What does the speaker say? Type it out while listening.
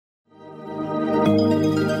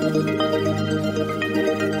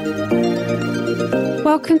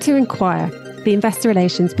Welcome to Inquire, the Investor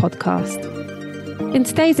Relations podcast. In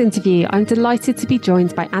today's interview, I'm delighted to be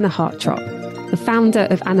joined by Anna Hartropp, the founder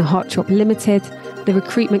of Anna Hartropp Limited, the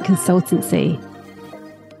recruitment consultancy.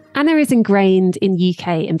 Anna is ingrained in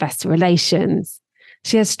UK investor relations.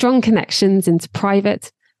 She has strong connections into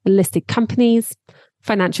private and listed companies,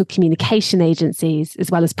 financial communication agencies,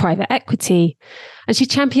 as well as private equity, and she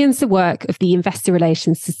champions the work of the Investor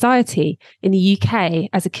Relations Society in the UK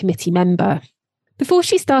as a committee member. Before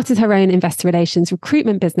she started her own investor relations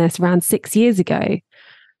recruitment business around 6 years ago,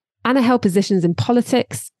 Anna held positions in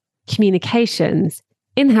politics, communications,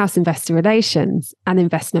 in-house investor relations, and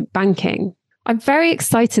investment banking. I'm very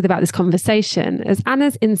excited about this conversation as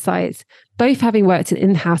Anna's insights, both having worked in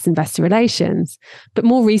in-house investor relations, but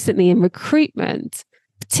more recently in recruitment,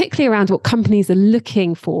 particularly around what companies are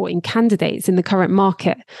looking for in candidates in the current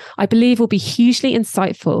market, I believe will be hugely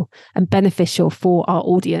insightful and beneficial for our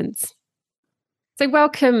audience. So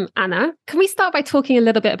welcome, Anna. Can we start by talking a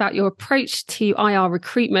little bit about your approach to IR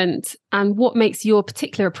recruitment and what makes your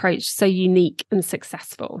particular approach so unique and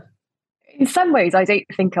successful? In some ways, I don't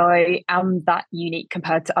think I am that unique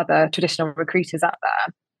compared to other traditional recruiters out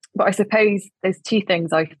there. But I suppose there's two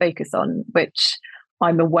things I focus on, which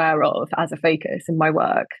I'm aware of as a focus in my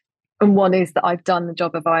work. And one is that I've done the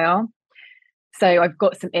job of IR. So I've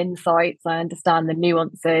got some insights, I understand the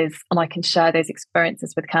nuances, and I can share those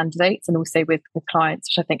experiences with candidates and also with clients,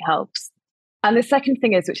 which I think helps. And the second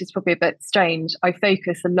thing is, which is probably a bit strange, I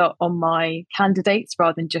focus a lot on my candidates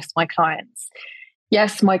rather than just my clients.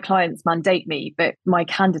 Yes, my clients mandate me, but my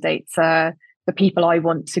candidates are the people I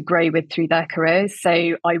want to grow with through their careers. So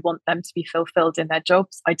I want them to be fulfilled in their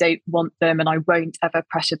jobs. I don't want them, and I won't ever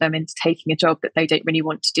pressure them into taking a job that they don't really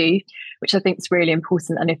want to do, which I think is really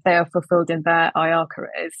important. And if they are fulfilled in their IR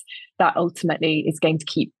careers, that ultimately is going to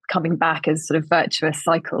keep coming back as sort of virtuous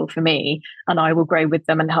cycle for me. And I will grow with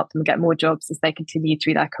them and help them get more jobs as they continue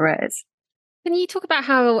through their careers. Can you talk about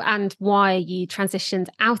how and why you transitioned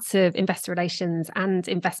out of investor relations and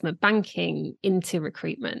investment banking into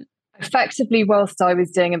recruitment? Effectively, whilst I was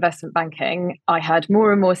doing investment banking, I had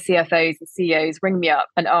more and more CFOs and CEOs ring me up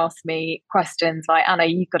and ask me questions like, Anna,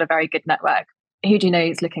 you've got a very good network. Who do you know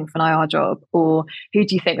is looking for an IR job? Or who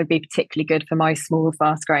do you think would be particularly good for my small,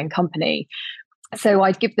 fast-growing company? So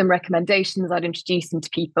I'd give them recommendations, I'd introduce them to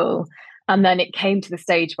people. And then it came to the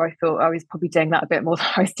stage where I thought I was probably doing that a bit more than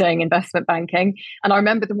I was doing investment banking. And I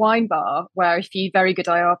remember the wine bar where a few very good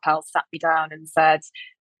IR pals sat me down and said,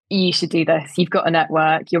 you should do this. You've got a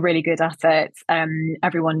network. You're really good at it.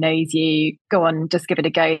 Everyone knows you. Go on, just give it a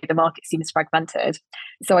go. The market seems fragmented.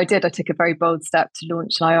 So I did. I took a very bold step to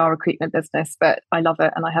launch an IR recruitment business, but I love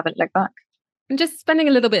it and I haven't looked back. And just spending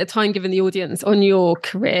a little bit of time giving the audience on your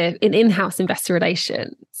career in in-house investor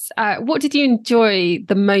relations. What did you enjoy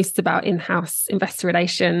the most about in-house investor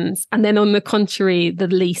relations? And then on the contrary, the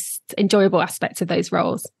least enjoyable aspect of those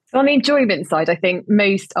roles? So on the enjoyment side, I think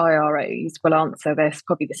most IROs will answer this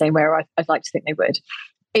probably the same way I'd like to think they would.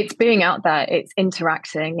 It's being out there, it's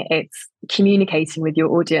interacting, it's communicating with your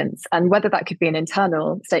audience. And whether that could be an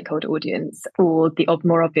internal stakeholder audience or the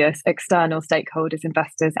more obvious external stakeholders,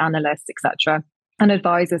 investors, analysts, etc., and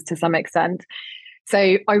advisors to some extent.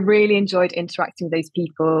 So I really enjoyed interacting with those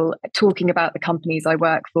people, talking about the companies I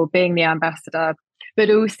work for, being the ambassador, but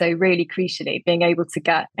also really crucially being able to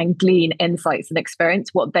get and glean insights and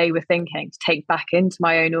experience what they were thinking to take back into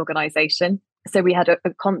my own organization. So we had a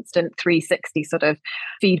constant 360 sort of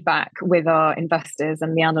feedback with our investors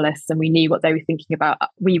and the analysts, and we knew what they were thinking about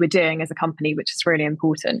we were doing as a company, which is really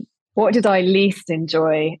important. What did I least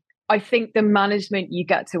enjoy? I think the management you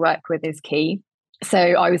get to work with is key. So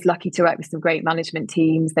I was lucky to work with some great management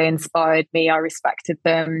teams. They inspired me. I respected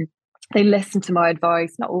them. They listened to my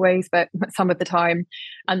advice, not always, but some of the time,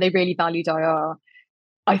 and they really valued IR.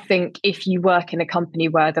 I think if you work in a company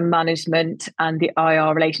where the management and the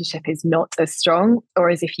IR relationship is not as strong, or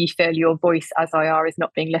as if you feel your voice as IR is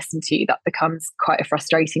not being listened to, that becomes quite a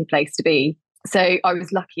frustrating place to be. So I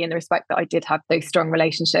was lucky in the respect that I did have those strong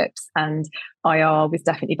relationships, and IR was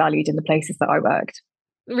definitely valued in the places that I worked.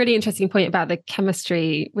 Really interesting point about the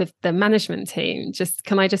chemistry with the management team.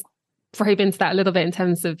 Can I probe into that a little bit in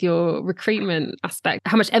terms of your recruitment aspect?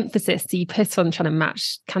 How much emphasis do you put on trying to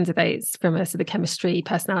match candidates from a sort of chemistry,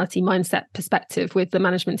 personality, mindset perspective with the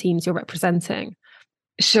management teams you're representing?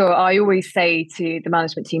 Sure. I always say to the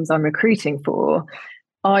management teams I'm recruiting for,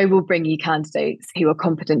 I will bring you candidates who are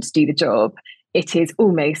competent to do the job. It is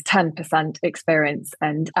almost 10% experience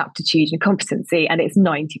and aptitude and competency, and it's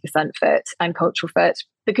 90% fit and cultural fit.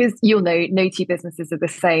 Because you'll know no two businesses are the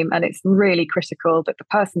same, and it's really critical that the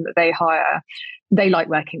person that they hire, they like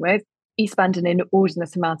working with. You spend an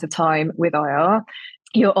inordinate amount of time with IR.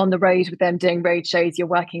 you're on the road with them doing road shows, you're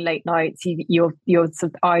working late nights, you're sort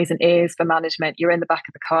of eyes and ears for management, you're in the back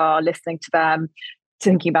of the car listening to them,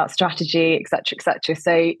 thinking about strategy, etc., etc.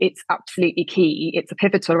 So it's absolutely key. It's a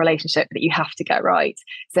pivotal relationship that you have to get right.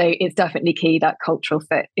 So it's definitely key that cultural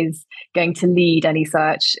fit is going to lead any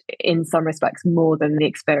search in some respects more than the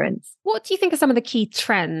experience. What do you think are some of the key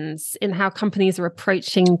trends in how companies are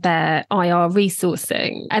approaching their IR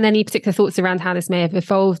resourcing? And any particular thoughts around how this may have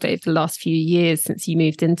evolved over the last few years since you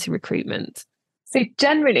moved into recruitment? So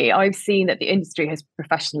generally, I've seen that the industry has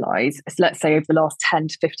professionalised, so let's say over the last 10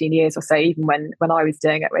 to 15 years or so, even when I was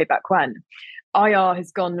doing it way back when. IR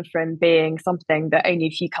has gone from being something that only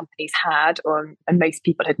a few companies had and most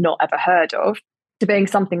people had not ever heard of, to being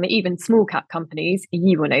something that even small cap companies,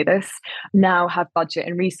 you will know this, now have budget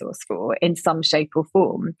and resource for in some shape or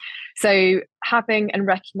form. So having and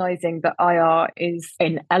recognizing that IR is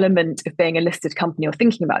an element of being a listed company or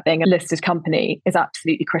thinking about being a listed company is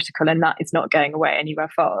absolutely critical, and that is not going away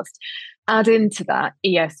anywhere fast. Add into that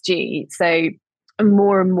ESG. So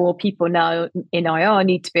more and more people now in IR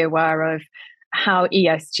need to be aware of how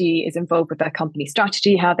ESG is involved with their company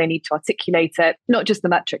strategy, how they need to articulate it, not just the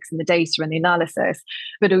metrics and the data and the analysis,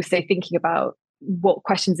 but also thinking about what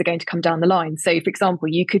questions are going to come down the line. So, for example,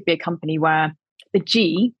 you could be a company where the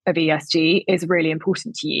G of ESG is really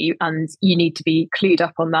important to you, and you need to be clued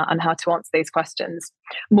up on that and how to answer those questions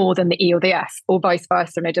more than the E or the S, or vice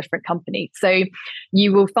versa in a different company. So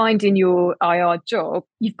you will find in your IR job,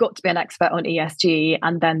 you've got to be an expert on ESG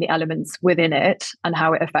and then the elements within it and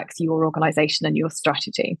how it affects your organization and your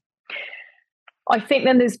strategy. I think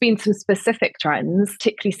then there's been some specific trends,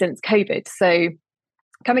 particularly since COVID. So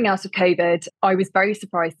coming out of COVID, I was very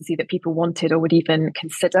surprised to see that people wanted or would even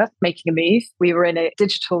consider making a move. We were in a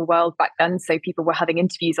digital world back then, so people were having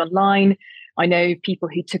interviews online. I know people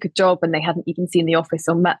who took a job and they hadn't even seen the office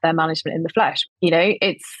or met their management in the flesh. You know,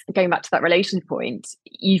 it's going back to that relation point.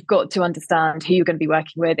 You've got to understand who you're going to be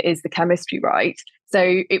working with. Is the chemistry right?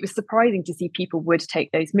 So it was surprising to see people would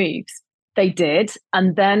take those moves. They did.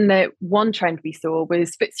 And then the one trend we saw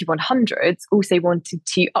was FTSE 100s also wanted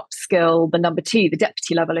to upskill the number two, the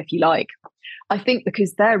deputy level, if you like. I think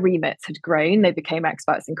because their remits had grown, they became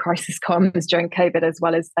experts in crisis comms during COVID, as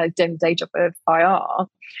well as doing the day job of IR.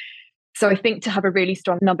 So I think to have a really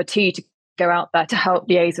strong number two to go out there to help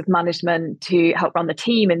liaise with management, to help run the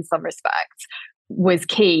team in some respects, was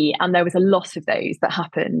key. And there was a lot of those that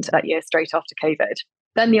happened that year straight after COVID.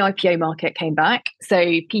 Then the IPO market came back.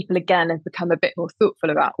 So people again have become a bit more thoughtful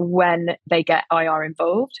about when they get IR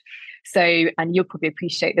involved. So, and you'll probably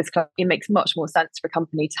appreciate this, it makes much more sense for a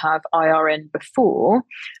company to have IR in before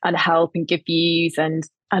and help and give views and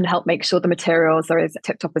help make sure the materials are as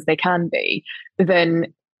tip top as they can be,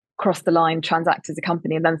 than cross the line, transact as a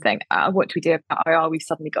company, and then think, what do we do about IR? We've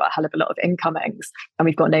suddenly got a hell of a lot of incomings and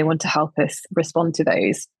we've got no one to help us respond to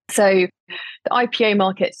those. So the IPO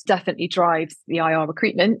market definitely drives the IR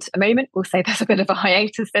recruitment. At the moment, we'll say there's a bit of a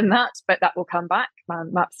hiatus in that, but that will come back.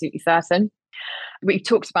 I'm absolutely certain. We've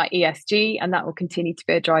talked about ESG, and that will continue to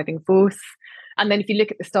be a driving force. And then if you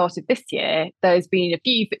look at the start of this year, there's been a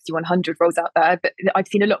few FTSE 100 roles out there, but I've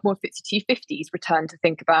seen a lot more FTSE 250s return to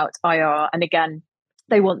think about IR. And again,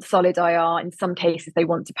 they want solid IR. In some cases, they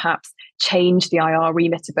want to perhaps change the IR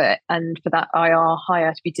remit a bit, and for that IR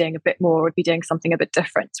hire to be doing a bit more or be doing something a bit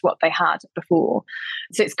different to what they had before.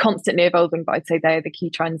 So it's constantly evolving, but I'd say they're the key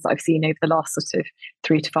trends that I've seen over the last sort of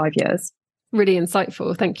 3 to 5 years. Really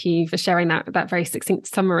insightful. Thank you for sharing that very succinct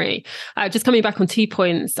summary. Just coming back on 2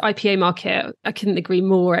 points, IPO market, I couldn't agree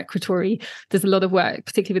more. Equatory does a lot of work,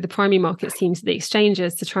 particularly with the primary markets teams, the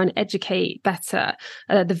exchanges, to try and educate better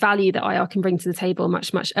the value that IR can bring to the table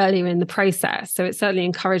much, much earlier in the process. So it's certainly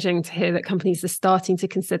encouraging to hear that companies are starting to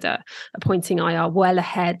consider appointing IR well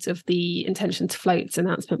ahead of the intention to float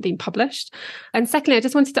announcement being published. And secondly, I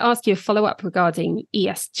just wanted to ask you a follow-up regarding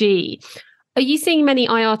ESG. Are you seeing many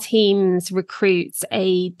IR teams recruit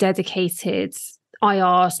a dedicated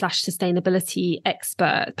IR/sustainability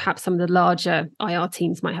expert? Perhaps some of the larger IR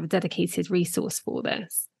teams might have a dedicated resource for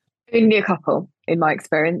this. Only a couple, in my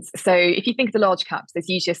experience. So if you think of the large caps, there's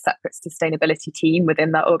usually a separate sustainability team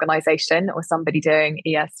within that organisation or somebody doing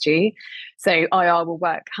ESG. So IR will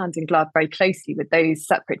work hand in glove very closely with those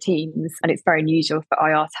separate teams, and it's very unusual for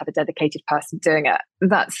IR to have a dedicated person doing it.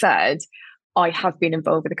 That said, I have been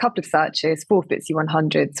involved with a couple of searches for FTSE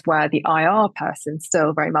 100s where the IR person,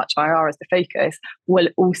 still very much IR as the focus, will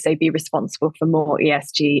also be responsible for more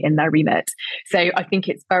ESG in their remit. So I think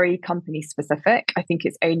it's very company specific. I think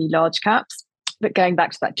it's only large caps. But going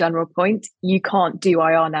back to that general point, you can't do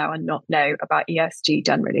IR now and not know about ESG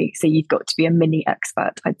generally. So you've got to be a mini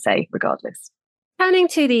expert, I'd say, regardless. Turning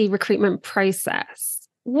to the recruitment process,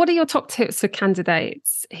 what are your top tips for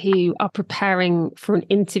candidates who are preparing for an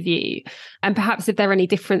interview? And perhaps if there are any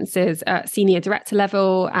differences at senior director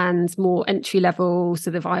level and more entry level,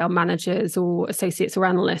 sort of IR managers or associates or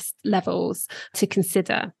analyst levels to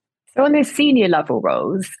consider? So on those senior level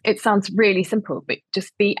roles, it sounds really simple, but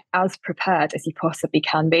just be as prepared as you possibly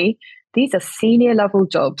can be. These are senior level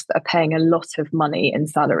jobs that are paying a lot of money in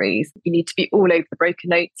salaries. You need to be all over the broker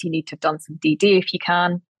notes. You need to have done some DD if you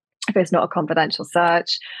can. If it's not a confidential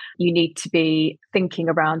search, you need to be thinking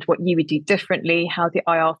around what you would do differently, how the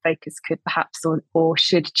IR focus could perhaps or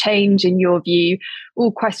should change in your view,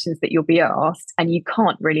 all questions that you'll be asked, and you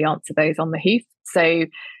can't really answer those on the hoof. So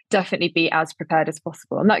definitely be as prepared as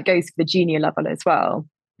possible. And that goes for the junior level as well.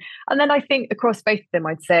 And then I think across both of them,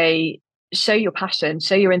 I'd say, show your passion,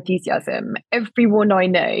 show your enthusiasm. Everyone I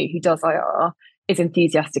know who does IR is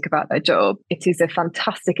enthusiastic about their job. It is a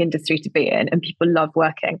fantastic industry to be in, and people love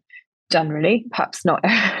working generally, perhaps not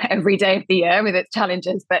every day of the year with its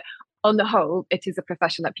challenges, but on the whole, it is a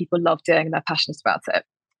profession that people love doing and they're passionate about it.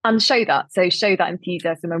 And show that. So show that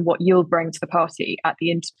enthusiasm and what you'll bring to the party at the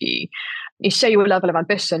interview. You show your level of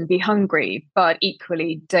ambition, be hungry, but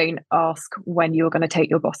equally don't ask when you're going to take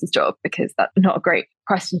your boss's job, because that's not a great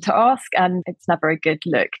question to ask and it's never a good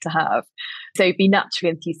look to have. So be naturally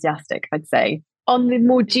enthusiastic, I'd say. On the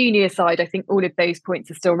more junior side, I think all of those points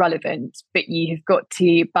are still relevant, but you've got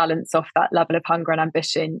to balance off that level of hunger and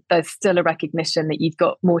ambition. There's still a recognition that you've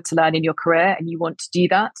got more to learn in your career and you want to do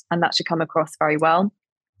that, and that should come across very well.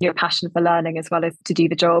 Your passion for learning as well as to do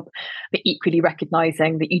the job, but equally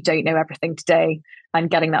recognizing that you don't know everything today, and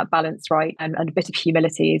getting that balance right and a bit of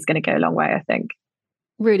humility is going to go a long way, I think.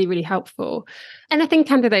 Really, really helpful. And I think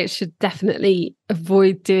candidates should definitely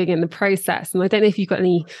avoid doing in the process. And I don't know if you've got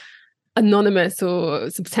any anonymous or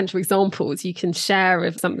some potential examples you can share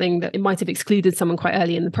of something that it might have excluded someone quite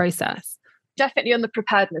early in the process. Definitely on the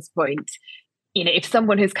preparedness point, if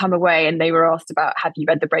someone has come away and they were asked about, have you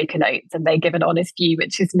read the broker notes, and they give an honest view,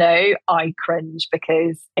 which is no, I cringe,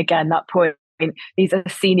 because again, that point, these are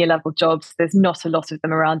senior level jobs. There's not a lot of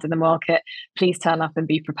them around in the market. Please turn up and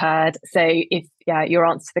be prepared. So if your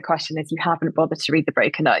answer to the question is you haven't bothered to read the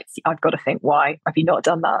broker notes, I've got to think, why have you not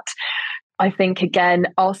done that? I think, again,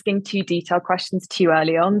 asking too detailed questions too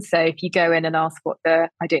early on. So if you go in and ask what the,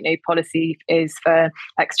 policy is for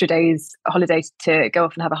extra days holiday to go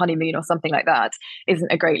off and have a honeymoon or something like that,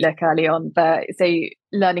 isn't a great look early on. But so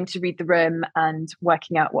learning to read the room and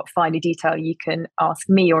working out what finer detail you can ask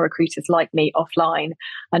me or recruiters like me offline,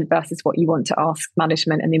 and versus what you want to ask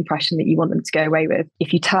management and the impression that you want them to go away with.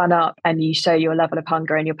 If you turn up and you show your level of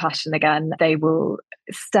hunger and your passion, again, they will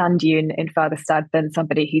stand you in further stead than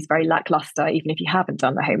somebody who's very lackluster, even if you haven't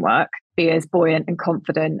done the homework. Be as buoyant and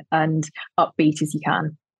confident and upbeat as you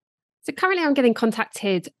can. So currently I'm getting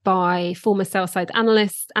contacted by former sell-side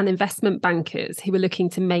analysts and investment bankers who are looking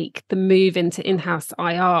to make the move into in-house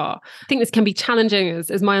IR. I think this can be challenging,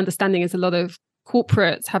 as my understanding is a lot of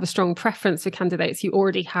corporates have a strong preference for candidates who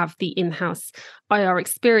already have the in-house IR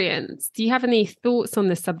experience. Do you have any thoughts on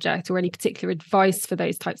this subject or any particular advice for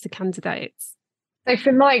those types of candidates? So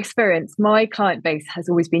from my experience, my client base has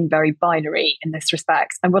always been very binary in this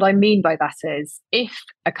respect. And what I mean by that is, if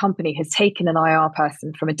a company has taken an IR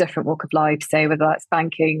person from a different walk of life, say whether that's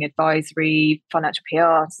banking, advisory, financial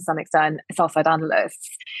PR, to some extent, sell-side analysts,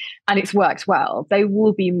 and it's worked well, they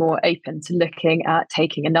will be more open to looking at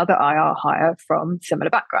taking another IR hire from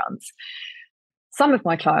similar backgrounds. Some of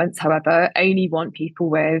my clients, however, only want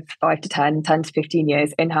people with 5 to 10 to 15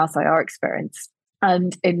 years in-house IR experience.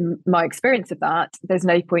 And in my experience of that, there's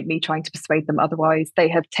no point me trying to persuade them otherwise. They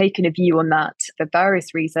have taken a view on that for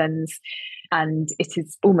various reasons, and it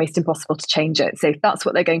is almost impossible to change it. So if that's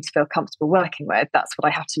what they're going to feel comfortable working with, that's what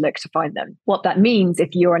I have to look to find them. What that means, if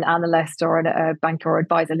you're an analyst or a banker or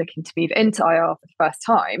advisor looking to move into IR for the first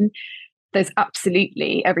time, there's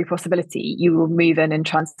absolutely every possibility you will move in and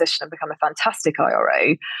transition and become a fantastic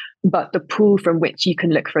IRO. But the pool from which you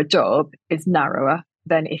can look for a job is narrower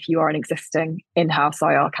than if you are an existing in-house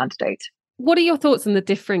IR candidate. What are your thoughts on the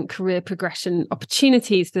different career progression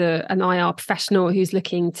opportunities for an IR professional who's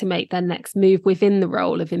looking to make their next move within the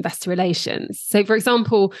role of investor relations? So, for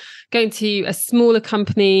example, going to a smaller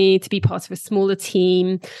company to be part of a smaller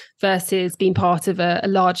team versus being part of a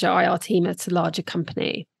larger IR team at a larger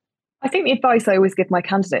company. I think the advice I always give my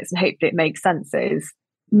candidates, and hopefully it makes sense, is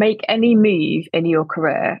make any move in your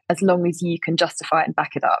career as long as you can justify it and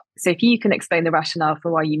back it up. So if you can explain the rationale for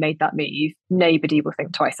why you made that move, nobody will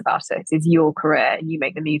think twice about it. It's your career and you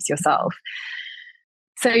make the moves yourself.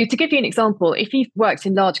 So to give you an example, if you've worked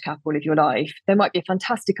in large cap all of your life, there might be a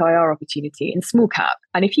fantastic IR opportunity in small cap.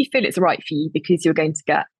 And if you feel it's right for you because you're going to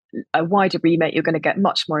get a wider remit, you're going to get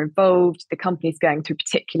much more involved, the company's going through a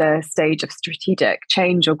particular stage of strategic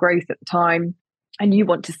change or growth at the time, and you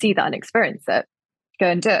want to see that and experience it, go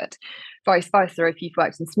and do it. Vice versa, if you've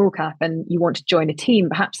worked in small cap and you want to join a team,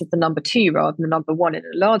 perhaps as the number 2 rather than the number 1 in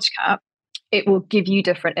a large cap, it will give you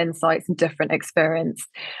different insights and different experience.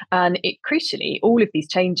 And crucially, all of these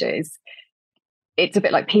changes, it's a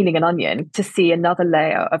bit like peeling an onion to see another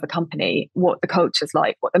layer of a company, what the culture's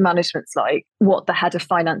like, what the management's like, what the head of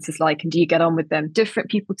finance is like, and do you get on with them? Different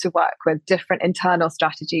people to work with, different internal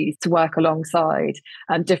strategies to work alongside,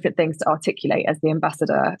 and different things to articulate as the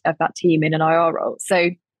ambassador of that team in an IR role. So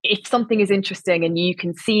if something is interesting and you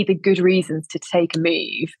can see the good reasons to take a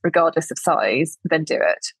move, regardless of size, then do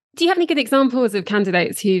it. Do you have any good examples of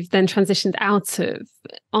candidates who've then transitioned out of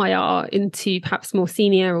IR into perhaps more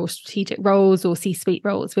senior or strategic roles or C-suite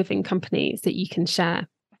roles within companies that you can share?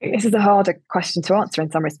 This is a harder question to answer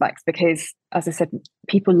in some respects because, as I said,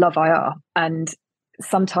 people love IR, and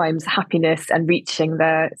sometimes happiness and reaching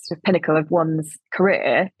the sort of pinnacle of one's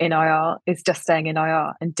career in IR is just staying in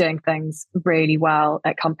IR and doing things really well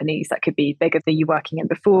at companies that could be bigger than you working in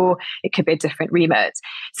before. It could be a different remit.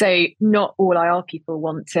 So not all IR people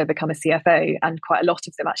want to become a CFO, and quite a lot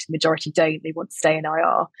of them, actually, the majority don't. They want to stay in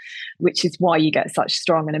IR, which is why you get such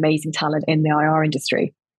strong and amazing talent in the IR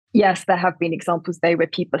industry. Yes, there have been examples though where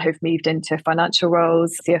people have moved into financial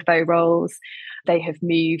roles, CFO roles. They have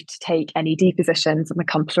moved to take NED positions and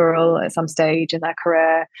become plural at some stage in their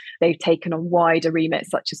career. They've taken on wider remits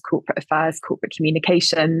such as corporate affairs, corporate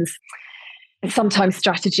communications, sometimes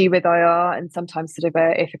strategy with IR, and sometimes sort of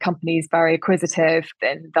if a company is very acquisitive,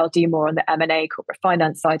 then they'll do more on the M&A corporate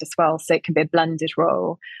finance side as well. So it can be a blended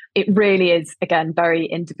role. It really is, again, very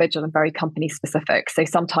individual and very company specific. So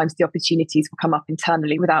sometimes the opportunities will come up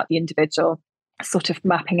internally without the individual sort of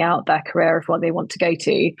mapping out their career of what they want to go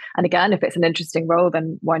to. And again, if it's an interesting role,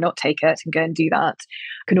 then why not take it and go and do that?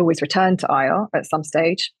 Can always return to IR at some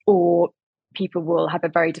stage, or people will have a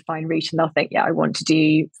very defined route and they'll think, yeah, I want to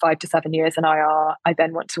do 5 to 7 years in IR. I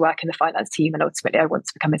then want to work in the finance team, and ultimately I want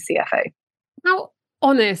to become a CFO. How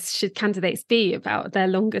honest should candidates be about their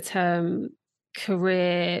longer term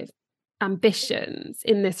career ambitions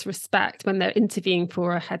in this respect when they're interviewing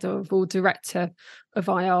for a head of or director of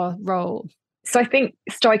IR role? So I think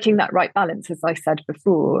striking that right balance, as I said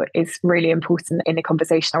before, is really important in a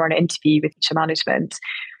conversation or an interview with future management.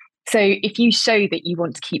 So if you show that you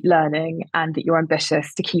want to keep learning and that you're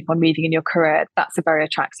ambitious to keep on moving in your career, that's a very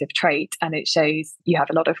attractive trait, and it shows you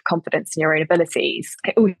have a lot of confidence in your own abilities.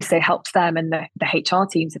 It also helps them and the HR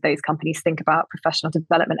teams of those companies think about professional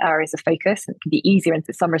development areas of focus, and it can be easier in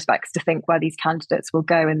some respects to think where these candidates will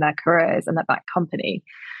go in their careers and at that company.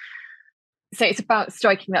 So it's about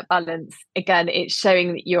striking that balance. Again, it's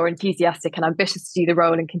showing that you're enthusiastic and ambitious to do the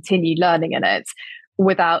role and continue learning in it,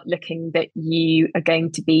 without looking that you are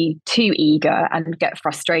going to be too eager and get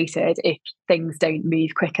frustrated if things don't move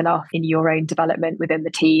quick enough in your own development within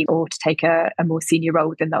the team or to take a more senior role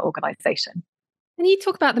within that organisation. Can you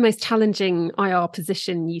talk about the most challenging IR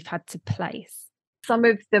position you've had to place? Some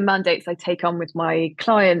of the mandates I take on with my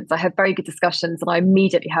clients, I have very good discussions and I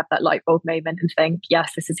immediately have that light bulb moment and think,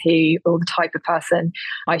 yes, this is who or the type of person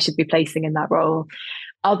I should be placing in that role.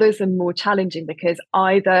 Others are more challenging because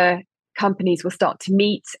either companies will start to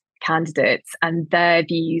meet candidates and their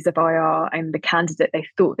views of IR and the candidate they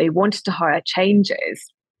thought they wanted to hire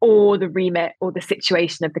changes, or the remit or the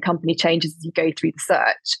situation of the company changes as you go through the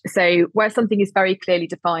search. So where something is very clearly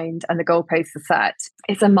defined and the goalposts are set,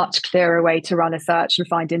 it's a much clearer way to run a search and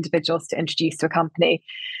find individuals to introduce to a company.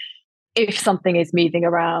 If something is moving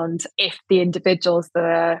around, if the individuals that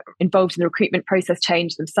are involved in the recruitment process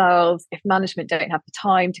change themselves, if management don't have the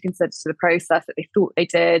time to consider the process that they thought they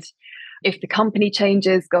did, if the company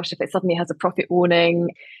changes, gosh, if it suddenly has a profit warning,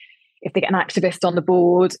 if they get an activist on the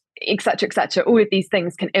board, et cetera, all of these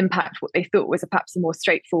things can impact what they thought was perhaps a more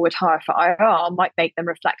straightforward hire for IR, might make them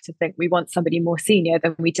reflect and think we want somebody more senior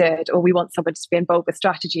than we did, or we want somebody to be involved with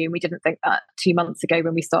strategy and we didn't think that 2 months ago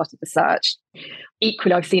when we started the search.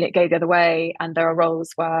 Equally, I've seen it go the other way, and there are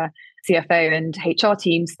roles where CFO and HR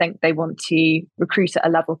teams think they want to recruit at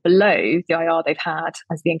a level below the IR they've had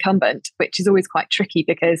as the incumbent, which is always quite tricky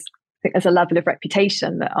because I think there's a level of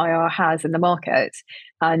reputation that IR has in the market,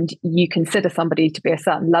 and you consider somebody to be a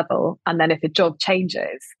certain level. And then if a job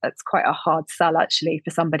changes, it's quite a hard sell actually for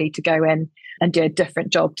somebody to go in and do a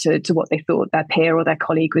different job to what they thought their peer or their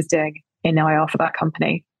colleague was doing in IR for that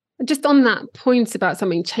company. Just on that point about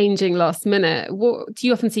something changing last minute, what do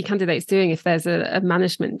you often see candidates doing if there's a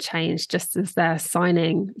management change just as they're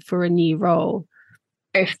signing for a new role?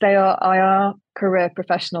 If they are IR career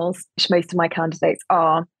professionals, which most of my candidates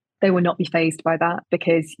are, they will not be fazed by that,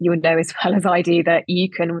 because you'll know as well as I do that you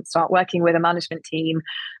can start working with a management team.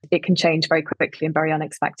 It can change very quickly and very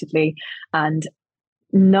unexpectedly. And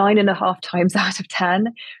 9.5 times out of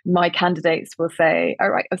 10, my candidates will say, all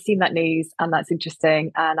right, I've seen that news and that's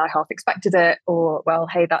interesting and I half expected it, or, well,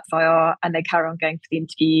 hey, that's IR, and they carry on going for the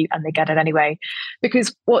interview and they get it anyway.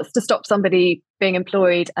 Because what's to stop somebody being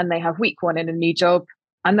employed and they have week one in a new job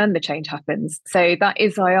and then the change happens? So that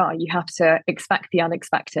is IR. You have to expect the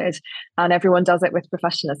unexpected, and everyone does it with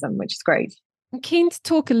professionalism, which is great. I'm keen to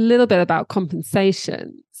talk a little bit about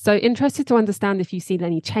compensation. So interested to understand if you've seen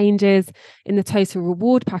any changes in the total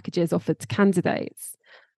reward packages offered to candidates.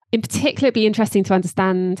 In particular, it'd be interesting to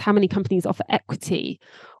understand how many companies offer equity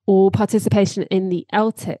or participation in the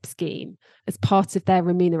LTIP scheme as part of their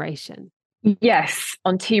remuneration. Yes,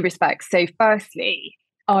 on two respects. So firstly,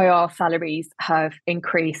 IR salaries have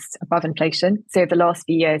increased above inflation. So the last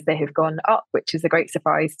few years, they have gone up, which is a great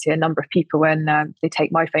surprise to a number of people when they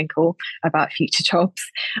take my phone call about future jobs.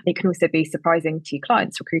 It can also be surprising to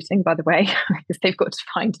clients recruiting, by the way, because they've got to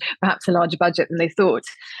find perhaps a larger budget than they thought.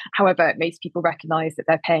 However, it makes people recognise that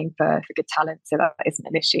they're paying for good talent, so that isn't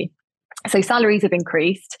an issue. So salaries have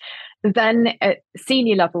increased. Then at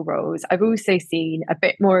senior level roles, I've also seen a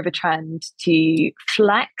bit more of a trend to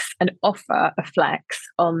flex and offer a flex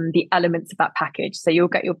on the elements of that package. So you'll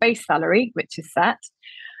get your base salary, which is set,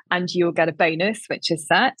 and you'll get a bonus, which is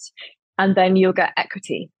set, and then you'll get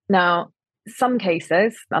equity. Now, some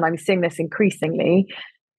cases, and I'm seeing this increasingly,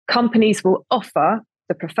 companies will offer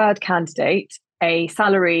the preferred candidate a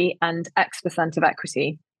salary and X% of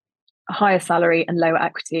equity, a higher salary and lower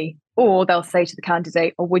equity. Or they'll say to the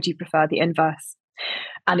candidate, or would you prefer the inverse?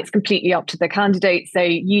 And it's completely up to the candidate. So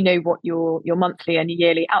you know what your monthly and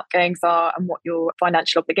yearly outgoings are and what your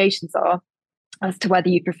financial obligations are, as to whether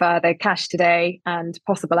you prefer the cash today and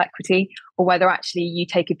possible equity, or whether actually you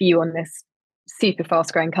take a view on this super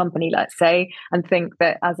fast growing company, let's say, and think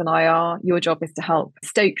that as an IR, your job is to help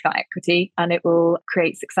stoke that equity and it will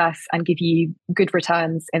create success and give you good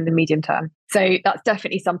returns in the medium term. So that's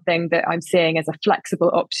definitely something that I'm seeing as a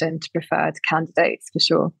flexible option to preferred candidates, for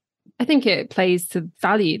sure. I think it plays to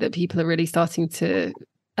value that people are really starting to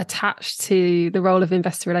attach to the role of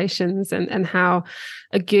investor relations, and how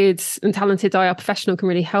a good and talented IR professional can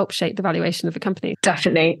really help shape the valuation of a company.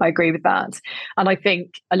 Definitely, I agree with that. And I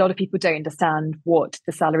think a lot of people don't understand what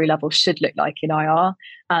the salary level should look like in IR.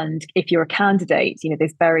 And if you're a candidate,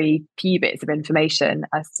 there's very few bits of information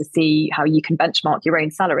as to see how you can benchmark your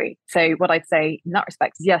own salary. So what I'd say in that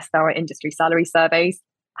respect is, yes, there are industry salary surveys.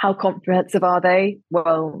 How comprehensive are they?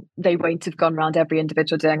 Well, they won't have gone around every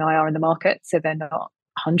individual doing IR in the market, so they're not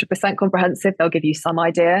 100% comprehensive. They'll give you some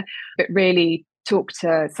idea, but really talk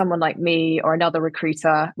to someone like me or another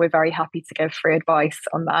recruiter. We're very happy to give free advice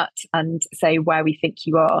on that and say where we think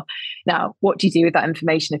you are. Now, what do you do with that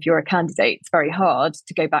information if you're a candidate? It's very hard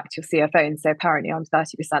to go back to your CFO and say, apparently I'm 30%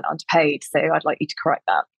 underpaid, so I'd like you to correct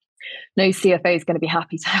that. No CFO is going to be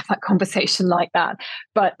happy to have that conversation like that.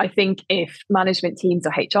 But I think if management teams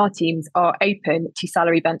or HR teams are open to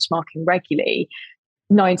salary benchmarking regularly,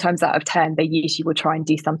 9 times out of 10, they usually will try and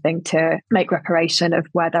do something to make reparation of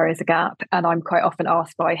where there is a gap. And I'm quite often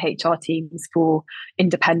asked by HR teams for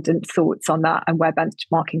independent thoughts on that and where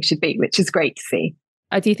benchmarking should be, which is great to see.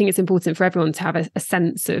 I do think it's important for everyone to have a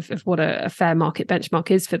sense of what a fair market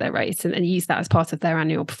benchmark is for their rate, and use that as part of their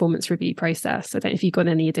annual performance review process. I don't know if you've got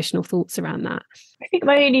any additional thoughts around that. I think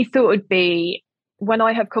my only thought would be, when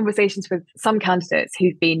I have conversations with some candidates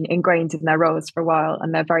who've been ingrained in their roles for a while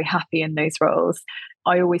and they're very happy in those roles,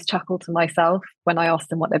 I always chuckle to myself when I ask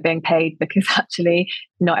them what they're being paid, because actually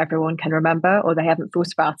not everyone can remember or they haven't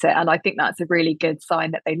thought about it. And I think that's a really good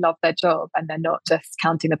sign that they love their job and they're not just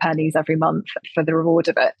counting the pennies every month for the reward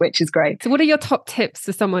of it, which is great. So what are your top tips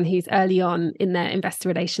for someone who's early on in their investor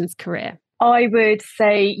relations career? I would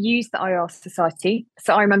say use the IR Society.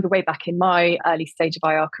 So I remember way back in my early stage of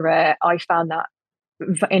IR career, I found that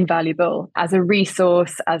invaluable as a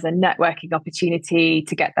resource, as a networking opportunity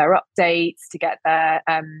to get their updates, to get their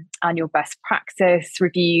annual best practice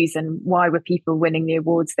reviews and why were people winning the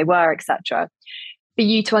awards they were, etc. For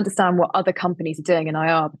you to understand what other companies are doing in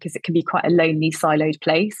IR, because it can be quite a lonely, siloed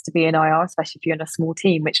place to be in IR, especially if you're in a small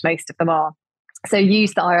team, which most of them are. So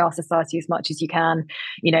use the IR Society as much as you can,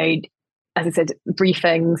 as I said,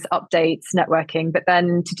 briefings, updates, networking, but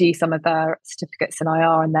then to do some of their certificates in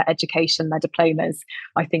IR and their education, their diplomas,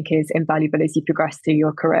 I think is invaluable as you progress through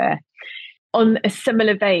your career. On a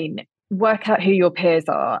similar vein, work out who your peers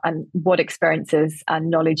are and what experiences and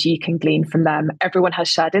knowledge you can glean from them. Everyone has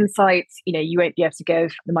shared insights. You won't be able to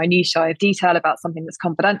give the minutiae of detail about something that's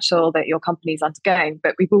confidential that your company is undergoing,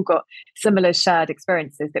 but we've all got similar shared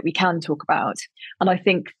experiences that we can talk about. And I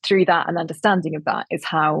think through that and understanding of that is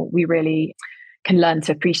how we really can learn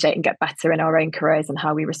to appreciate and get better in our own careers and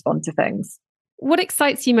how we respond to things. What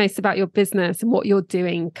excites you most about your business and what you're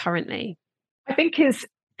doing currently? I think is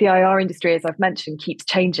the IR industry, as I've mentioned, keeps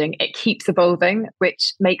changing. It keeps evolving,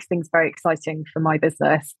 which makes things very exciting for my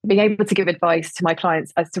business. Being able to give advice to my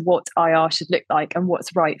clients as to what IR should look like and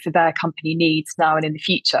what's right for their company needs now and in the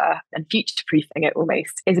future, and future-proofing it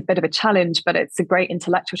almost, is a bit of a challenge, but it's a great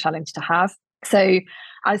intellectual challenge to have. So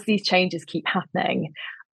as these changes keep happening,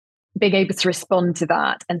 being able to respond to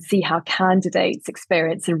that and see how candidates'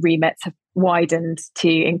 experience and remits have widened to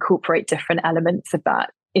incorporate different elements of that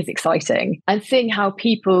is exciting. And seeing how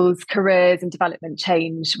people's careers and development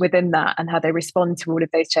change within that and how they respond to all of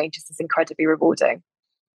those changes is incredibly rewarding.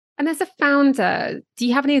 And as a founder, do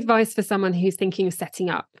you have any advice for someone who's thinking of setting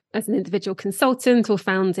up as an individual consultant or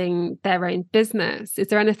founding their own business? Is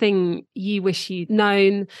there anything you wish you'd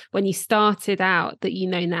known when you started out that you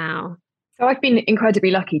know now? So I've been incredibly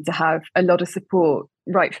lucky to have a lot of support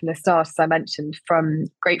right from the start, as I mentioned, from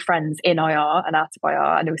great friends in IR and out of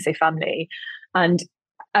IR and also family. And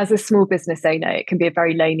as a small business owner, it can be a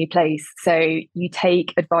very lonely place. So you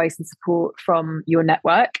take advice and support from your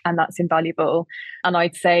network, and that's invaluable. And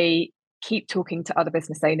I'd say keep talking to other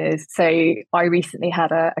business owners. So I recently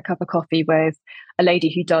had a cup of coffee with a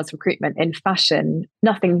lady who does recruitment in fashion,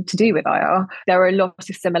 nothing to do with IR. There are a lot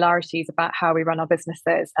of similarities about how we run our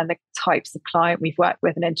businesses and the types of client we've worked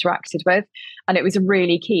with and interacted with. And it was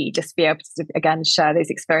really key just to be able to, again, share those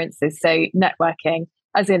experiences. So networking,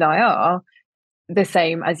 as in IR, the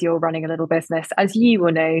same as you're running a little business. As you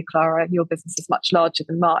will know, Clara, your business is much larger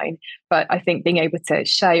than mine. But I think being able to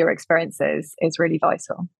share your experiences is really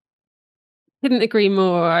vital. Couldn't agree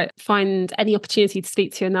more. I find any opportunity to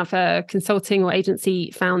speak to another consulting or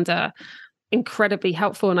agency founder incredibly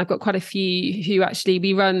helpful. And I've got quite a few who actually,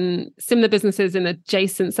 we run similar businesses in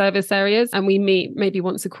adjacent service areas, and we meet maybe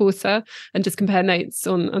once a quarter and just compare notes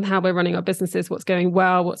on how we're running our businesses, what's going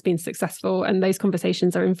well, what's been successful. And those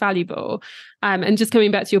conversations are invaluable. And just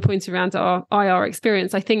coming back to your point around our IR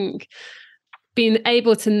experience, I think being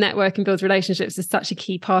able to network and build relationships is such a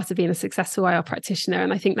key part of being a successful IR practitioner.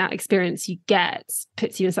 And I think that experience you get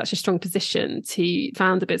puts you in such a strong position to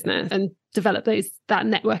found a business and develop that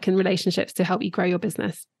network and relationships to help you grow your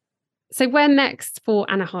business. So where next for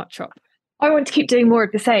Anna Hartropp? I want to keep doing more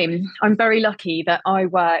of the same. I'm very lucky that I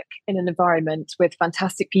work in an environment with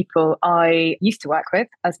fantastic people I used to work with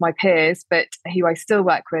as my peers, but who I still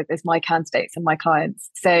work with as my candidates and my clients.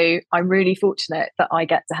 So I'm really fortunate that I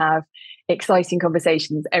get to have exciting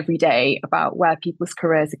conversations every day about where people's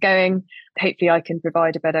careers are going. Hopefully I can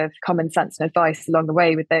provide a bit of common sense and advice along the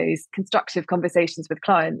way with those constructive conversations with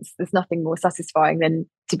clients. There's nothing more satisfying than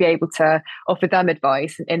to be able to offer them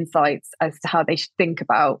advice and insights as to how they should think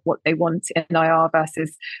about what they want in IR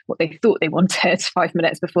versus what they thought they wanted 5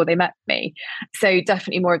 minutes before they met me. So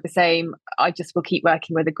definitely more of the same. I just will keep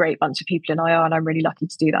working with a great bunch of people in IR, and I'm really lucky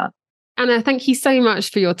to do that. Anna, thank you so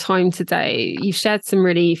much for your time today. You've shared some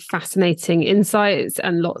really fascinating insights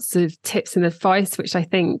and lots of tips and advice, which I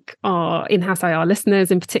think our in-house IR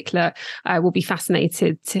listeners in particular will be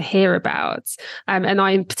fascinated to hear about. And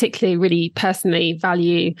I particularly really personally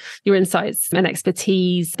value your insights and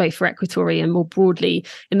expertise, both for Equatory and more broadly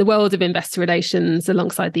in the world of investor relations,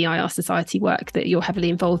 alongside the IR Society work that you're heavily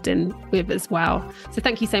involved in with as well. So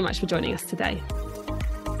thank you so much for joining us today.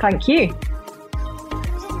 Thank you.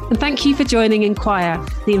 And thank you for joining Inquire,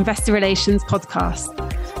 the Investor Relations podcast.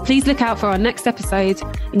 Please look out for our next episode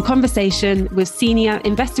in conversation with senior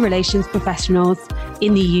investor relations professionals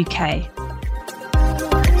in the UK.